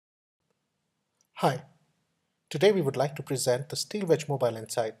Hi, today we would like to present the Steelwedge Mobile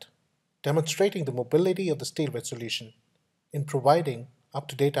Insight, demonstrating the mobility of the Steelwedge solution in providing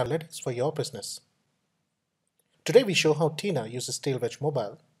up-to-date analytics for your business. Today we show how Tina uses Steelwedge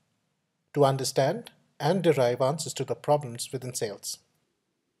Mobile to understand and derive answers to the problems within sales.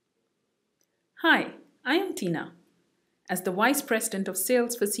 Hi, I am Tina. As the Vice President of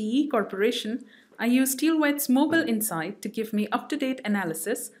Sales for CE Corporation, I use Steelwedge's Mobile Insight to give me up-to-date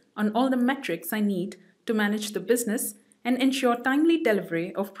analysis on all the metrics I need to manage the business and ensure timely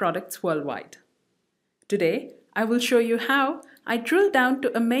delivery of products worldwide. Today, I will show you how I drilled down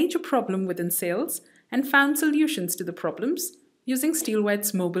to a major problem within sales and found solutions to the problems using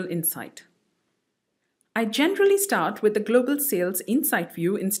Steelwedge's Mobile Insight. I generally start with the Global Sales Insight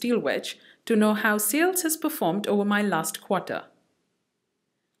view in Steelwedge to know how sales has performed over my last quarter.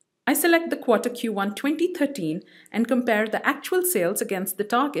 I select the quarter Q1 2013 and compare the actual sales against the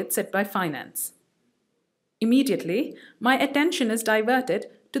target set by finance. Immediately, my attention is diverted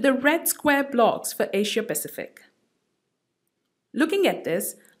to the red square blocks for Asia Pacific. Looking at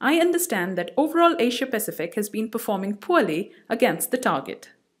this, I understand that overall Asia Pacific has been performing poorly against the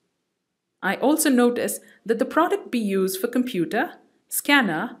target. I also notice that the product BUs for computer,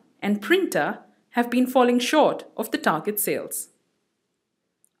 scanner, and printer have been falling short of the target sales.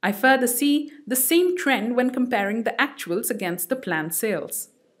 I further see the same trend when comparing the actuals against the planned sales.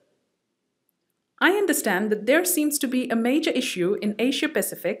 I understand that there seems to be a major issue in Asia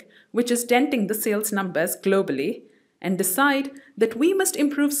Pacific which is denting the sales numbers globally, and decide that we must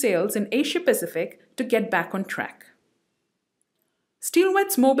improve sales in Asia Pacific to get back on track.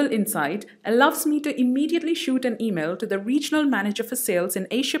 Steelwedge's Mobile Insight allows me to immediately shoot an email to the Regional Manager for Sales in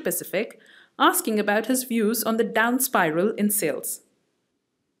Asia Pacific asking about his views on the down spiral in sales.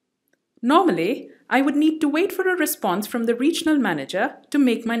 Normally, I would need to wait for a response from the Regional Manager to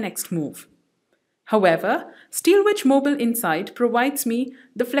make my next move. However, Steelwedge Mobile Insight provides me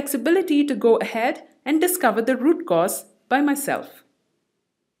the flexibility to go ahead and discover the root cause by myself.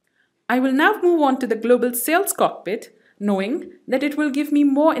 I will now move on to the Global Sales Cockpit, knowing that it will give me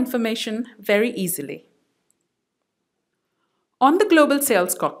more information very easily. On the Global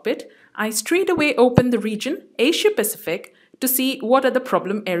Sales Cockpit, I straightaway open the region Asia Pacific to see what are the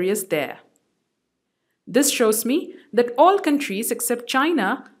problem areas there. This shows me that all countries except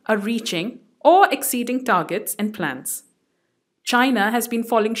China are reaching or exceeding targets and plans. China has been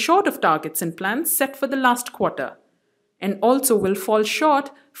falling short of targets and plans set for the last quarter, and also will fall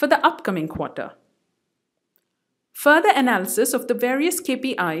short for the upcoming quarter. Further analysis of the various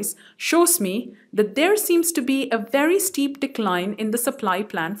KPIs shows me that there seems to be a very steep decline in the supply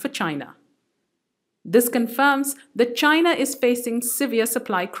plan for China. This confirms that China is facing severe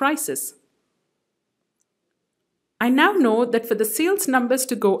supply crisis. I now know that for the sales numbers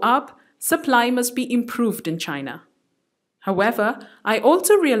to go up, supply must be improved in China. However, I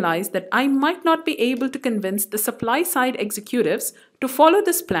also realize that I might not be able to convince the supply side executives to follow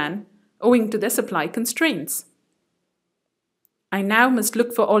this plan owing to their supply constraints. I now must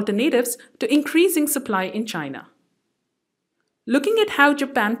look for alternatives to increasing supply in China. Looking at how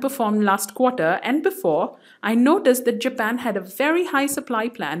Japan performed last quarter and before, I noticed that Japan had a very high supply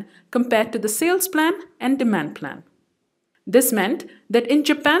plan compared to the sales plan and demand plan. This meant that in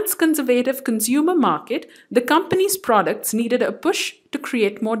Japan's conservative consumer market, the company's products needed a push to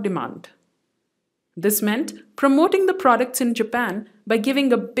create more demand. This meant promoting the products in Japan by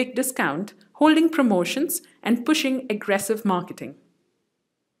giving a big discount, holding promotions, and pushing aggressive marketing.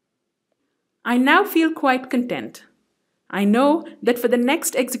 I now feel quite content. I know that for the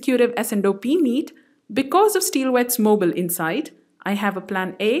next executive S&OP meet, because of Steelwedge's Mobile Insight, I have a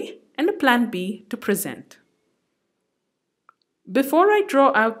plan A and a plan B to present. Before I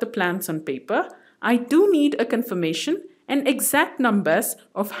draw out the plans on paper, I do need a confirmation and exact numbers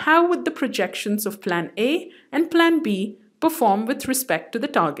of how would the projections of plan A and plan B perform with respect to the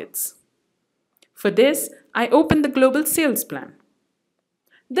targets. For this, I open the Global Sales Plan.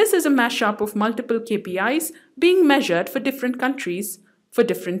 This is a mashup of multiple KPIs being measured for different countries, for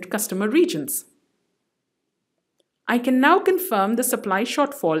different customer regions. I can now confirm the supply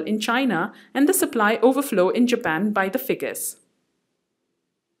shortfall in China and the supply overflow in Japan by the figures.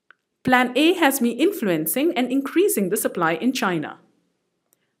 Plan A has me influencing and increasing the supply in China.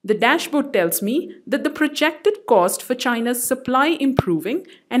 The dashboard tells me that the projected cost for China's supply improving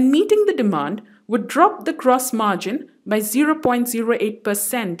and meeting the demand would drop the gross margin by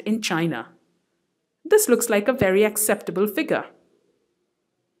 0.08% in China. This looks like a very acceptable figure.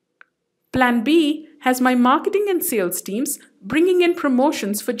 Plan B has my marketing and sales teams bringing in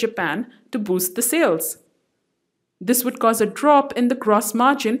promotions for Japan to boost the sales. This would cause a drop in the gross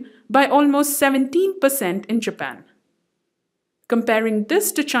margin by almost 17% in Japan. Comparing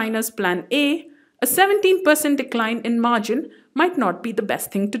this to China's Plan A, a 17% decline in margin might not be the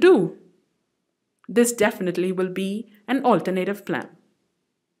best thing to do. This definitely will be an alternative plan.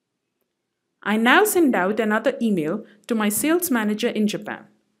 I now send out another email to my sales manager in Japan,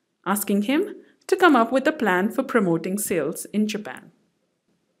 asking him to come up with a plan for promoting sales in Japan.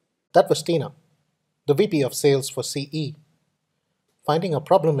 That was Tina, the VP of Sales for CE, finding a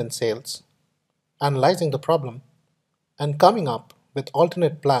problem in sales, analyzing the problem, and coming up with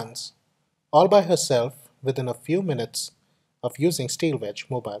alternate plans, all by herself within a few minutes of using Steelwedge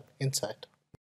Mobile Insight.